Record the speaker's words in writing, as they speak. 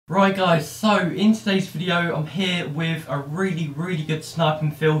Right guys, so in today's video I'm here with a really good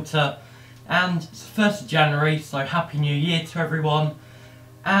sniping filter, and it's the 1st of January, so happy new year to everyone.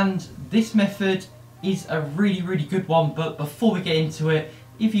 And this method is a really good one, but before we get into it,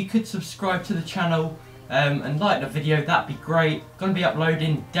 if you could subscribe to the channel and like the video, that'd be great. Going to be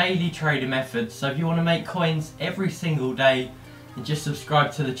uploading daily trading methods, so if you want to make coins every single day, then just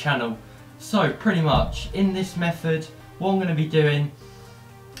subscribe to the channel. So pretty much in this method, what I'm going to be doing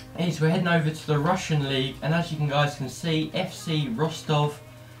is we're heading over to the Russian league, and as you guys can see, FC Rostov,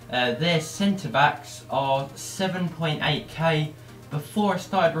 their centre backs are 7.8k. Before I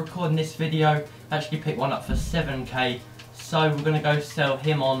started recording this video, I actually picked one up for 7k, so we're going to go sell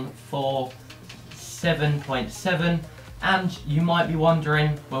him on for 7.7. And you might be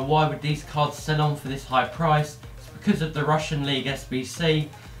wondering, well, why would these cards sell on for this high price? It's because of the Russian league SBC,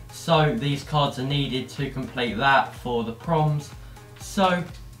 so these cards are needed to complete that for the proms. So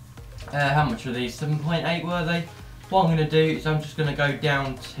how much are these? 7.8 were they? What I'm going to do is I'm just going to go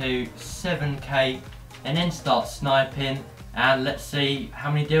down to 7k and then start sniping, and let's see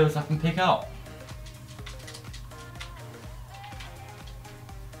how many deals I can pick up.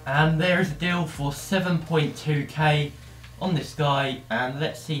 And there is a deal for 7.2k on this guy, and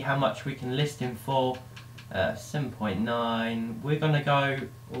let's see how much we can list him for. 7.9. We're going to go,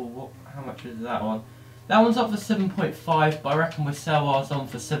 how much is that one? That one's up for 7.5, but I reckon we'll sell ours on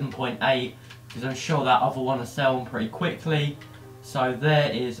for 7.8 because I'm sure that other one will sell on pretty quickly. So there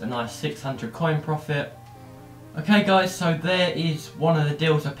is a nice 600 coin profit. Okay guys, so there is one of the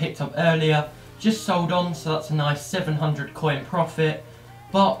deals I picked up earlier, just sold on, so that's a nice 700 coin profit.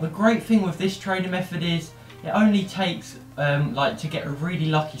 But the great thing with this trading method is it only takes to get a really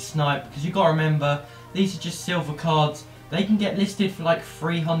lucky snipe, because you've got to remember these are just silver cards. They can get listed for like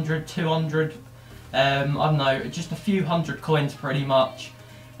 300, 200, I don't know, just a few hundred coins pretty much.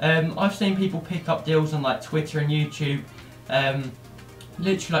 I've seen people pick up deals on like Twitter and YouTube,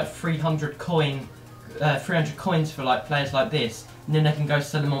 literally like 300 coins for like players like this, and then they can go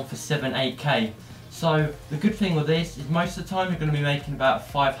sell them on for 7-8k. So the good thing with this is most of the time you're going to be making about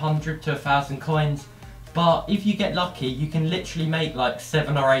 500 to 1,000 coins, but if you get lucky you can literally make like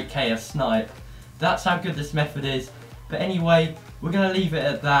 7 or 8k a snipe. That's how good this method is. But anyway, we're going to leave it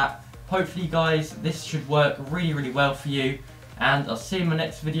at that. Hopefully guys, this should work really well for you, and I'll see you in my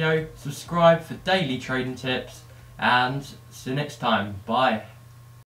next video. Subscribe for daily trading tips, and see you next time. Bye.